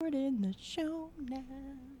the show now.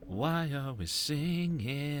 Why are we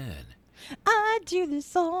singing? I do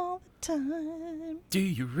this all the time. Do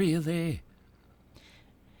you really?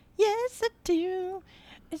 Yes, I do.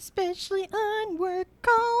 Especially on work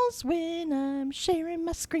calls when I'm sharing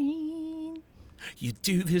my screen. You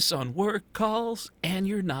do this on work calls and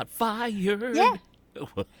you're not fired? Yeah.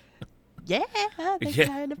 Yeah, they Yeah.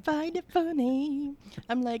 kind of find it funny.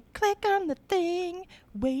 I'm like, click on the thing,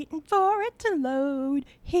 waiting for it to load.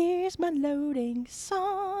 Here's my loading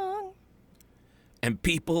song. And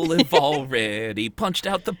people have already punched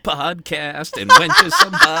out the podcast and went to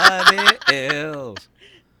somebody else.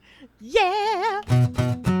 Yeah.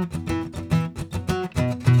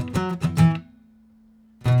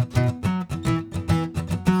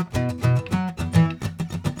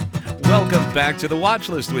 Welcome back to the Watch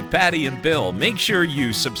List with Pattie and Bill. Make sure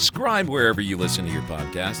you subscribe wherever you listen to your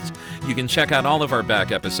podcasts. You can check out all of our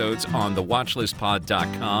back episodes on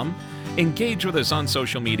thewatchlistpod.com. Engage with us on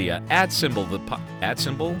social media at symbol.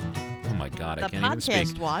 Oh my God, I can't even speak.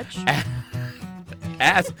 The podcast watch.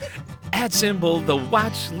 At symbol the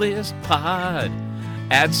Watch List Pod.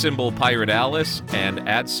 At symbol Pirate Alice and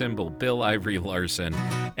at symbol Bill Ivory Larson.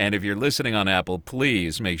 And if you're listening on Apple,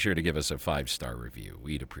 please make sure to give us a 5-star review.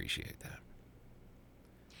 We'd appreciate that.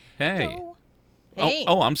 Hey. Yo. Hey.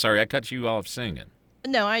 Oh, I'm sorry. I cut you off singing.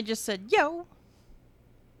 No, I just said, yo.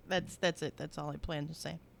 That's it. That's all I planned to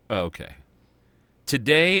say. Okay.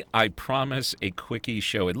 Today, I promise a quickie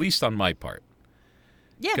show, at least on my part.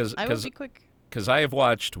 Yeah, I will be quick. Because I have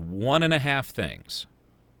watched 1.5 things.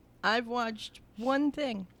 I've watched one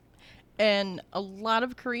thing and a lot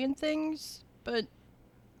of Korean things, but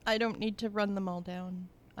I don't need to run them all down.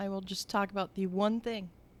 I will just talk about the one thing.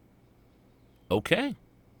 Okay.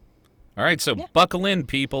 All right, so buckle in,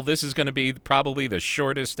 people. This is going to be probably the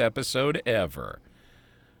shortest episode ever.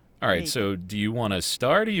 All right, so do you want to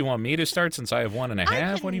start or you want me to start since I have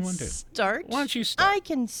 1.5? What do you want to do? Start. Why don't you start? I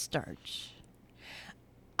can start.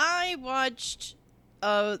 I watched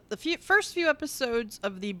the first few episodes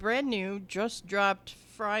of the brand new, just dropped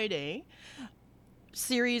Friday,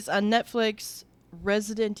 series on Netflix,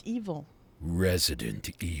 Resident Evil.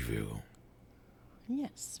 Resident Evil.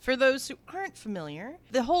 Yes. For those who aren't familiar,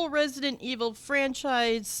 the whole Resident Evil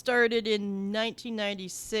franchise started in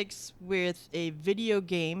 1996 with a video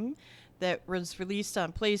game that was released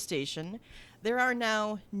on PlayStation. There are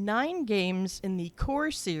now 9 games in the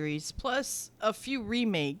core series, plus a few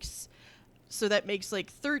remakes. So that makes like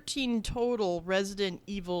 13 total Resident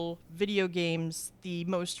Evil video games, the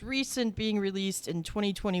most recent being released in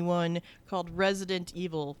 2021 called Resident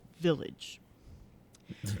Evil Village.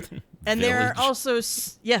 And there are also,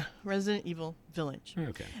 Resident Evil Village.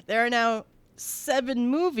 Okay. There are now 7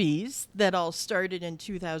 movies that all started in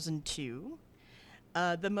 2002.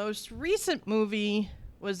 The most recent movie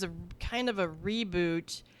was a kind of a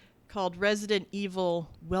reboot called Resident Evil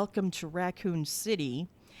Welcome to Raccoon City.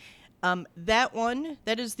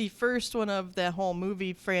 That is the first one of the whole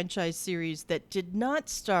movie franchise series that did not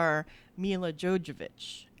star Mila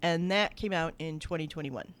Jovovich, and that came out in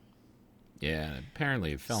 2021. Yeah,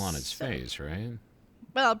 apparently it fell on its face, right?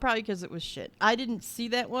 Well, probably because it was shit. I didn't see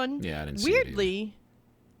that one. Yeah, I didn't see it Weirdly,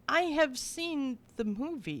 I have seen the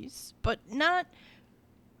movies, but not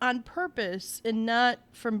on purpose and not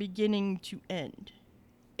from beginning to end.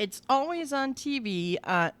 It's always on TV.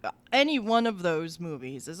 Any one of those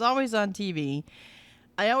movies is always on TV.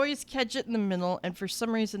 I always catch it in the middle, and for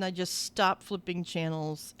some reason I just stop flipping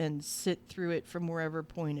channels and sit through it from wherever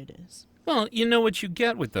point it is. Well, you know what you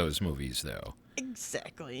get with those movies, though.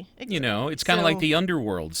 Exactly. You know, it's kind of like the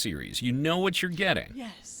Underworld series. You know what you're getting.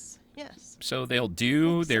 Yes. So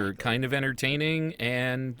they're kind of entertaining,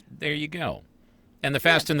 and there you go. And the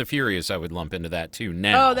Fast and the Furious, I would lump into that, too,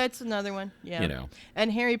 now. Oh, that's another one, yeah. You know.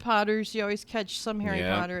 And Harry Potter's, you always catch some Harry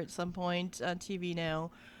Potter at some point on TV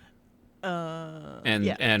now.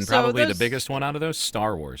 And probably the biggest one out of those,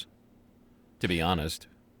 Star Wars, to be honest.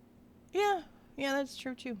 Yeah, that's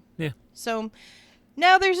true, too. Yeah. So,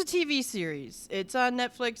 now there's a TV series. It's on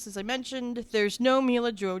Netflix, as I mentioned. There's no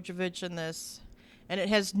Mila Jovovich in this, and it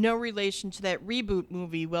has no relation to that reboot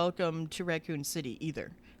movie, Welcome to Raccoon City,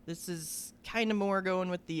 either. This is kind of more going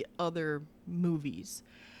with the other movies.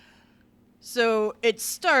 So it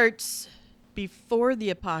starts before the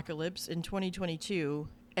apocalypse in 2022,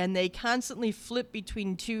 and they constantly flip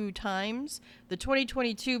between 2 times, the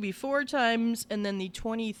 2022 before times, and then the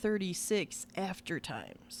 2036 after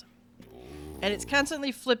times. And it's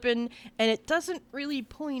constantly flipping, and it doesn't really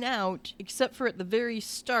point out, except for at the very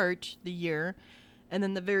start, the year, and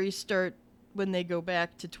then the very start when they go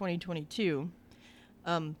back to 2022.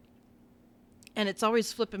 and it's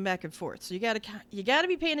always flipping back and forth. So you gotta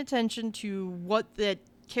be paying attention to what that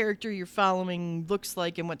character you're following looks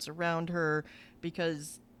like and what's around her,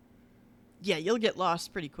 because yeah, you'll get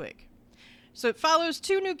lost pretty quick. So it follows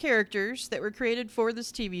two new characters that were created for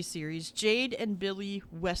this TV series, Jade and Billy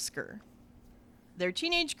Wesker. They're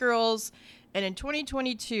teenage girls, and in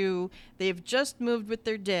 2022, they have just moved with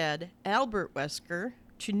their dad, Albert Wesker,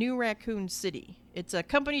 to New Raccoon City. It's a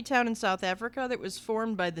company town in South Africa that was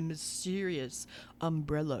formed by the mysterious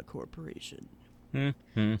Umbrella Corporation.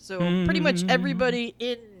 So pretty much everybody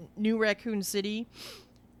in New Raccoon City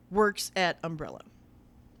works at Umbrella,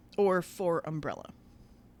 or for Umbrella.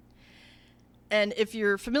 And if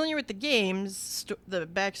you're familiar with the games, the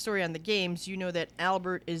backstory on the games, you know that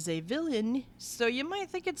Albert is a villain, so you might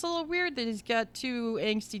think it's a little weird that he's got two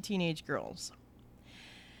angsty teenage girls.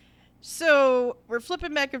 So we're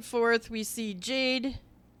flipping back and forth. We see Jade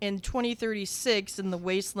in 2036 in the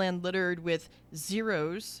wasteland littered with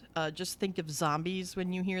zeros. Just think of zombies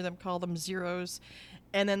when you hear them call them zeros.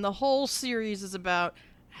 And then the whole series is about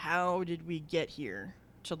how did we get here?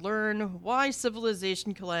 To learn why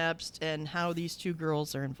civilization collapsed and how these two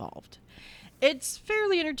girls are involved. It's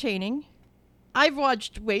fairly entertaining. I've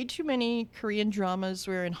watched way too many Korean dramas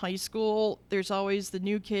where in high school there's always the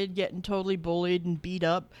new kid getting totally bullied and beat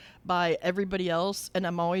up by everybody else, and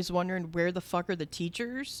I'm always wondering where the fuck are the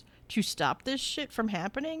teachers to stop this shit from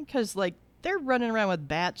happening, because like they're running around with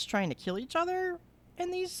bats trying to kill each other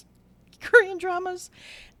in these Korean dramas.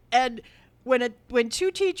 And when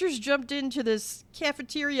two teachers jumped into this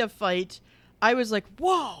cafeteria fight, I was like,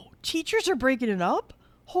 whoa, teachers are breaking it up?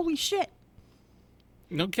 Holy shit.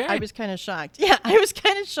 Okay. I was kind of shocked. Yeah, I was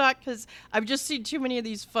kind of shocked because I've just seen too many of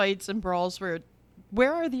these fights and brawls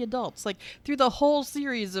where are the adults? Like, through the whole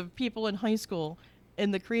series of people in high school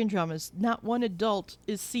in the Korean dramas, not one adult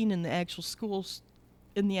is seen in the actual schools.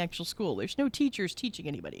 There's no teachers teaching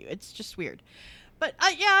anybody. It's just weird. But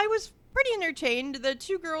I was pretty entertained. The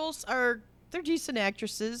two girls they're decent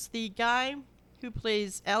actresses. The guy who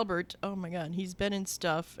plays Albert, oh my god, he's been in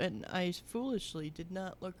stuff, and I foolishly did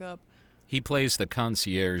not look up. He plays the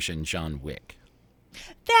concierge in John Wick.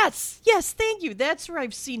 Yes, thank you. That's where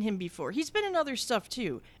I've seen him before. He's been in other stuff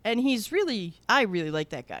too, and I really like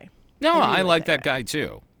that guy. No, I like that guy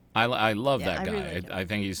too. I love that guy. Really like I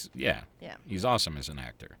think he's awesome as an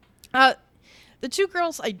actor. The two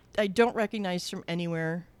girls I don't recognize from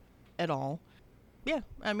anywhere at all. Yeah,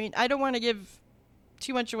 I mean, I don't want to give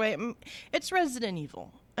too much away. It's Resident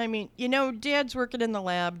Evil. I mean, Dad's working in the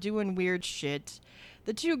lab doing weird shit.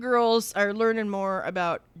 The two girls are learning more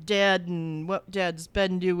about Dad and what Dad's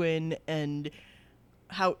been doing and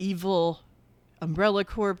how evil Umbrella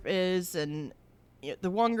Corp is. And the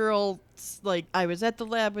one girl's like, I was at the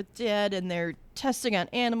lab with Dad and they're testing on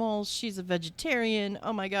animals. She's a vegetarian.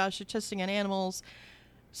 Oh my gosh, they're testing on animals.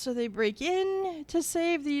 So they break in to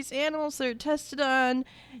save these animals that are tested on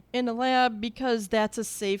in a lab because that's a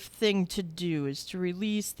safe thing to do, is to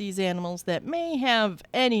release these animals that may have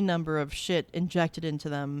any number of shit injected into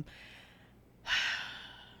them.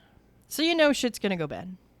 So shit's going to go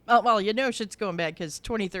bad. Well, shit's going bad because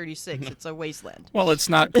 2036, it's a wasteland. Well, it's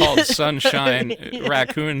not called Sunshine,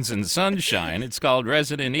 Raccoons and Sunshine. It's called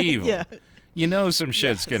Resident Evil. Yeah. Some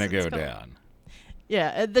shit's going to go down.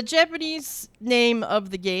 Yeah, the Japanese name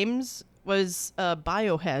of the games was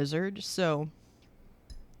Biohazard, so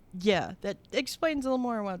yeah, that explains a little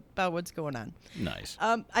more about what's going on. Nice.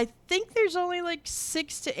 I think there's only like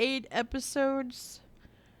 6 to 8 episodes.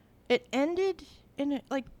 It ended in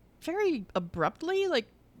very abruptly,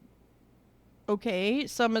 okay,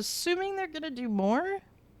 so I'm assuming they're going to do more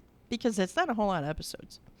because it's not a whole lot of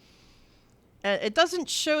episodes. It doesn't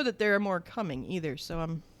show that there are more coming either, so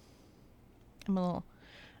I'm a little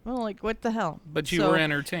like, what the hell? But you were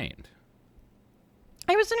entertained.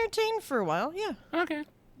 I was entertained for a while, yeah. Okay.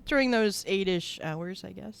 During those 8-ish hours,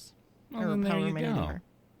 I guess. Well, or then there however you many go. they were.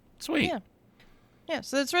 Sweet. Yeah. Yeah,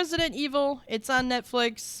 so it's Resident Evil. It's on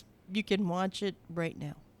Netflix. You can watch it right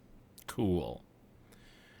now. Cool.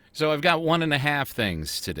 So I've got 1.5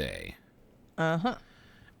 things today. Uh-huh.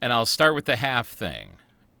 And I'll start with the half thing.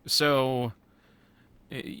 So,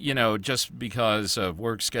 just because of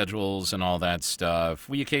work schedules and all that stuff,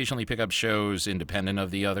 we occasionally pick up shows independent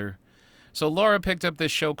of the other. So Laura picked up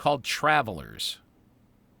this show called Travelers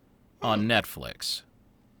on Netflix.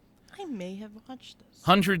 I may have watched this.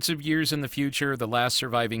 Hundreds of years in the future, the last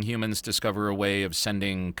surviving humans discover a way of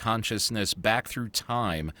sending consciousness back through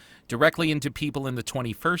time directly into people in the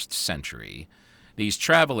 21st century. These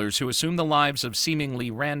travelers, who assume the lives of seemingly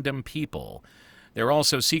random people, they're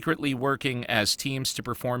also secretly working as teams to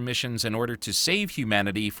perform missions in order to save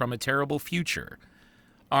humanity from a terrible future.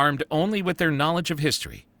 Armed only with their knowledge of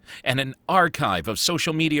history and an archive of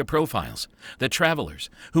social media profiles, the travelers,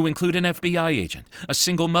 who include an FBI agent, a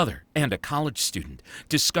single mother, and a college student,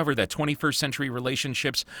 discover that 21st century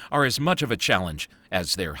relationships are as much of a challenge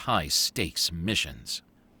as their high-stakes missions.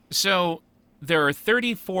 So, there are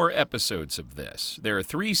 34 episodes of this. There are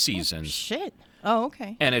 3 seasons. Shit. Oh,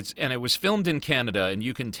 okay. And it was filmed in Canada, and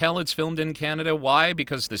you can tell it's filmed in Canada. Why?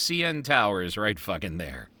 Because the CN Tower is right fucking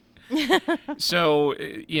there. So,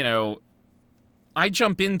 I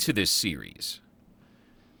jump into this series.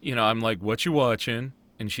 I'm like, "What you watching?"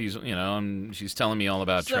 And she's telling me all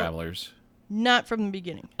about Travelers. Not from the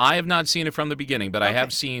beginning. I have not seen it from the beginning, but I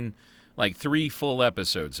have seen like 3 full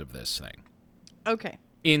episodes of this thing. Okay.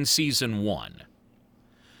 In season 1.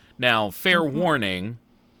 Now, fair warning,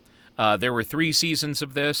 there were 3 seasons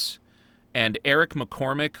of this, and Eric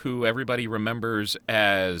McCormick, who everybody remembers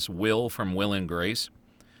as Will from Will and Grace,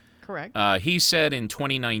 correct. He said in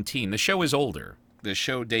 2019, the show is older. The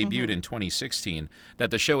show debuted in 2016,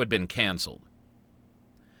 that the show had been canceled.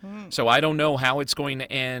 So I don't know how it's going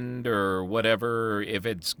to end or whatever, if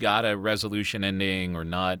it's got a resolution ending or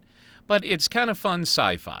not. But it's kind of fun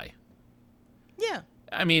sci-fi. Yeah.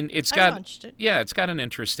 I mean, I watched it. Yeah, it's got an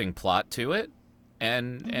interesting plot to it,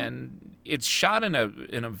 and it's shot in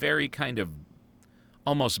a very kind of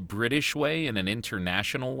almost British way, in an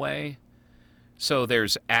international way. So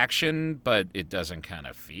there's action, but it doesn't kind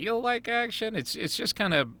of feel like action. It's just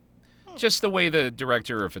kind of just the way the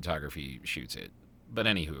director of photography shoots it. But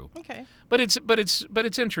anywho, Okay. but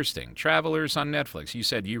it's interesting. Travelers on Netflix. You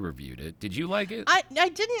said you reviewed it. Did you like it? I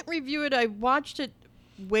didn't review it. I watched it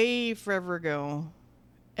way forever ago,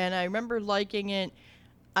 and I remember liking it.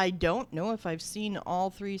 I don't know if I've seen all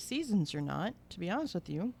 3 seasons or not, to be honest with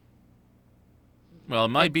you. Well, it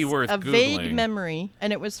might be worth a Googling. vague memory,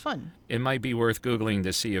 and it was fun. It might be worth Googling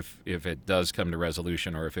to see if it does come to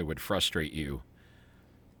resolution, or if it would frustrate you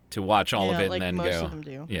to watch all of it like and then most go. of them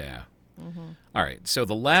do. Yeah. All right. So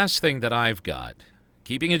the last thing that I've got,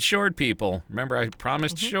 keeping it short, people, remember I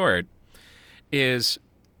promised short, is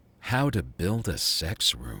how to build a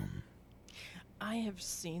sex room. I have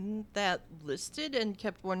seen that listed and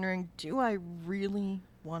kept wondering, do I really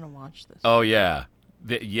want to watch this? Oh, yeah.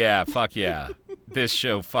 Yeah, fuck yeah. This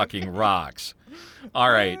show fucking rocks.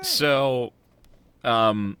 All right. So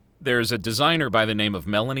there's a designer by the name of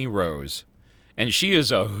Melanie Rose, and she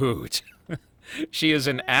is a hoot. She is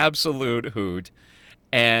an absolute hoot,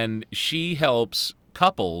 and she helps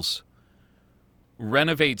couples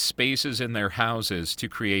renovate spaces in their houses to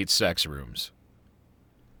create sex rooms.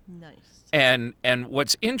 Nice. And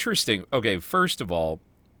what's interesting, okay, first of all,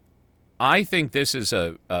 I think this is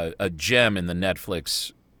a gem in the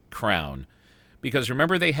Netflix crown, because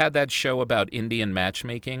remember they had that show about Indian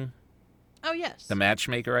matchmaking? Oh, yes. The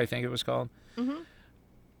Matchmaker, I think it was called. Mm-hmm.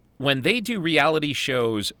 When they do reality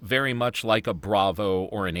shows very much like a Bravo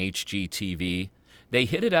or an HGTV, they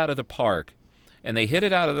hit it out of the park, and they hit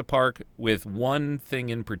it out of the park with one thing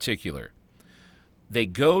in particular. They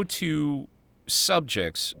go to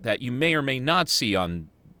subjects that you may or may not see on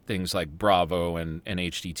things like Bravo and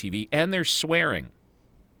HGTV, and they're swearing.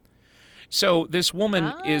 So this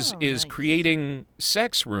woman is nice. creating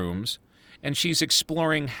sex rooms, and she's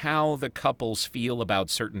exploring how the couples feel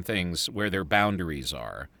about certain things, where their boundaries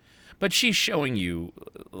are. But she's showing you,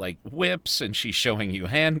 like, whips, and she's showing you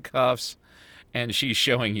handcuffs, and she's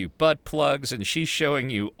showing you butt plugs, and she's showing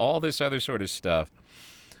you all this other sort of stuff.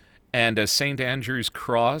 And a St. Andrew's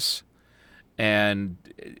cross, and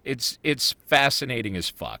it's fascinating as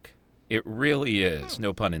fuck. It really is,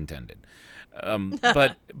 no pun intended.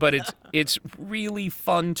 But it's really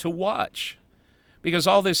fun to watch, because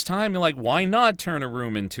all this time you're like, why not turn a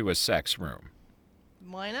room into a sex room?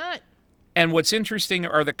 Why not? And what's interesting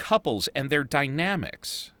are the couples and their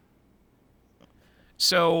dynamics.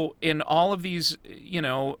 So in all of these,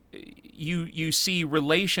 you see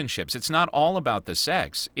relationships. It's not all about the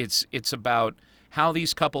sex. It's about how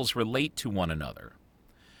these couples relate to one another.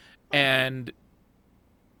 And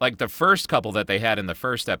like the first couple that they had in the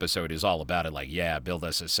first episode is all about it. Like, yeah, build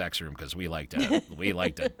us a sex room because we like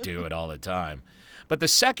to do it all the time. But the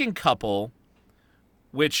second couple,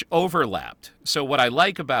 which overlapped. So what I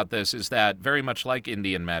like about this is that, very much like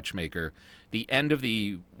Indian Matchmaker, the end of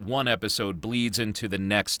the one episode bleeds into the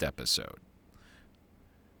next episode.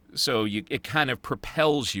 So it kind of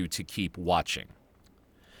propels you to keep watching.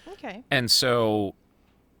 Okay. And so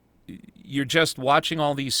you're just watching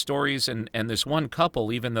all these stories, and this one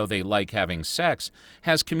couple, even though they like having sex,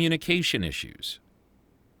 has communication issues.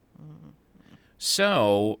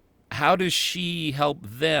 So how does she help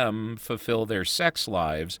them fulfill their sex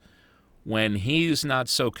lives when he's not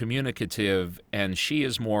so communicative and she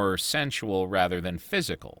is more sensual rather than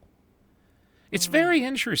physical. It's very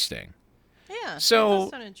interesting. Yeah, So- that does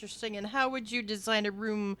sound interesting. And how would you design a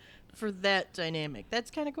room for that dynamic?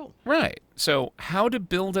 That's kind of cool. Right. So, how to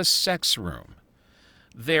build a sex room.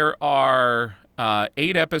 There are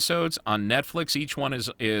 8 episodes on Netflix. Each one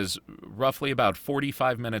is roughly about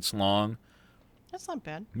 45 minutes long. That's not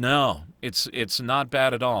bad. No, it's not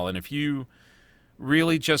bad at all. And if you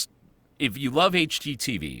really if you love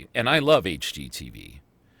HGTV, and I love HGTV,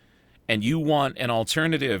 and you want an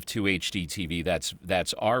alternative to HGTV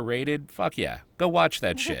that's R-rated, fuck yeah, go watch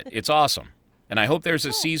that shit. It's awesome. And I hope there's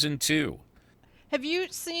a season 2. Have you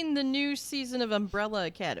seen the new season of Umbrella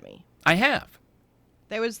Academy? I have.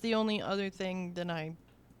 That was the only other thing that I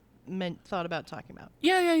thought about talking about.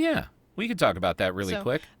 Yeah. We could talk about that really So-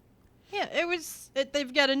 quick. Yeah,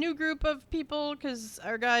 they've got a new group of people because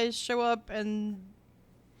our guys show up and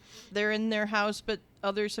they're in their house, but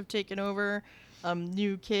others have taken over.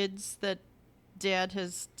 New kids that dad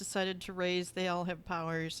has decided to raise. They all have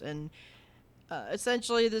powers, and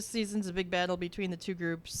essentially this season's a big battle between the two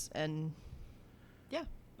groups. And yeah,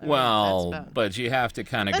 I mean, that's about- but you have to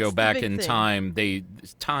kind of That's go the back big in thing. time.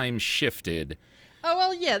 Time shifted. Oh,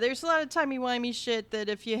 well, yeah, there's a lot of timey-wimey shit that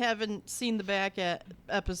if you haven't seen the back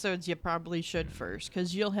episodes, you probably should first,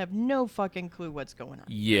 because you'll have no fucking clue what's going on.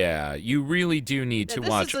 Yeah, you really do need to This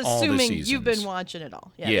watch is all the assuming seasons. you've been watching it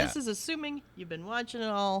all. Yeah, Yeah. this is assuming you've been watching it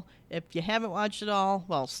all. If you haven't watched it all,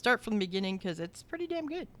 well, start from the beginning, because it's pretty damn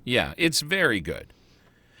good. Yeah, it's very good.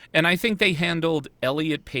 And I think they handled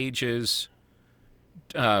Elliot Page's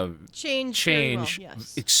Change change very well,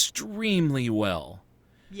 yes. extremely well.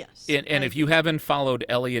 Yes. And I if you haven't followed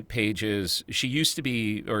Elliot Page's, he used to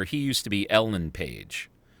be Ellen Page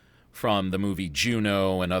from the movie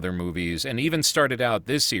Juno and other movies, and even started out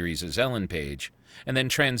this series as Ellen Page, and then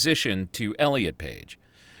transitioned to Elliot Page.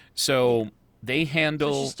 So they So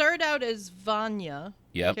handle. she started out as Vanya.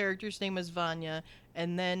 Yep. The character's name was Vanya,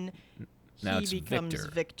 and then Now he it's becomes Victor.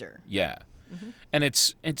 Victor. Yeah, and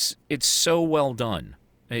it's so well done.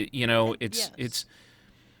 Yes.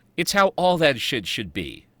 It's how all that shit should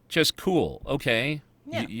be. Just cool. Okay.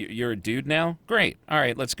 Yeah. You're a dude now? Great. All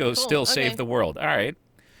right, let's go still okay. save the world. All right.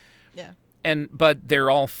 Yeah. But they're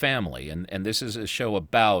all family, and this is a show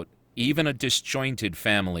about even a disjointed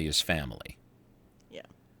family is family. Yeah.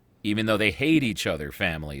 Even though they hate each other,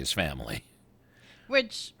 family is family.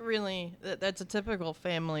 Which, really, that's a typical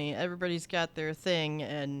family. Everybody's got their thing,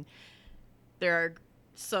 and there are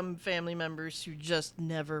some family members who just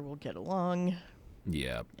never will get along.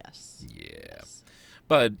 Yeah. Yes. Yeah. Yes.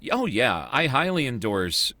 But, oh yeah, I highly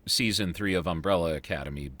endorse season 3 of Umbrella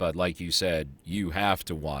Academy, but like you said, you have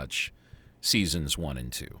to watch seasons 1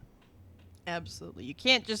 and 2. Absolutely. You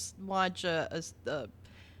can't just watch a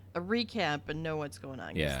recap and know what's going on.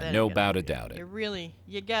 'cause Yeah, that ain't no gonna doubt help about you. it.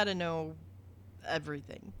 You gotta know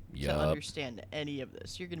everything Yup. to understand any of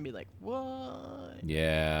this. You're gonna be like, what?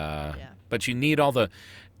 Yeah. Yeah. But you need all the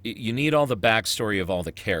backstory of all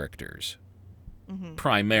the characters,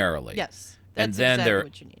 primarily. Yes. And That's then exactly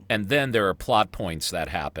what you need. And then there are plot points that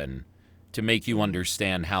happen to make Mm-hmm. you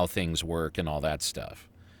understand how things work and all that stuff.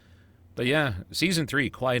 But yeah, season 3,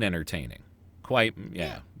 quite entertaining.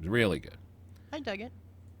 Really good. I dug it.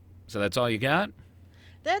 So that's all you got?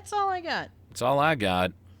 That's all I got. That's all I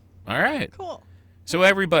got. All right. Cool. So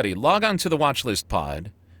everybody, log on to the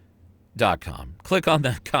watchlistpod.com. Click on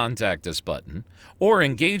the Contact Us button, or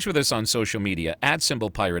engage with us on social media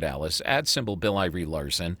 @PirateAlice, @Bill Ivory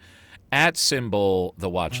Larson, @The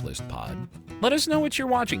Watchlist Pod. Let us know what you're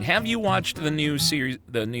watching. Have you watched the new series,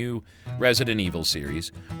 the new Resident Evil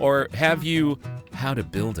series, or have you How to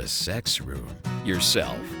Build a Sex Room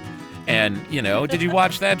yourself? And did you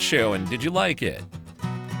watch that show and did you like it?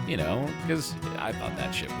 Because I thought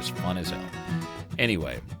that shit was fun as hell.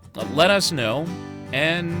 Anyway, let us know,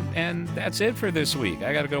 and that's it for this week.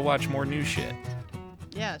 I got to go watch more new shit.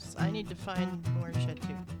 Yes, I need to find more shit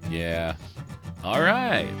too. Yeah. All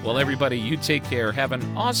right. Well, everybody, you take care. Have an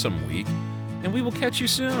awesome week, and we will catch you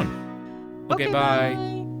soon. Okay,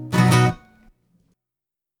 bye.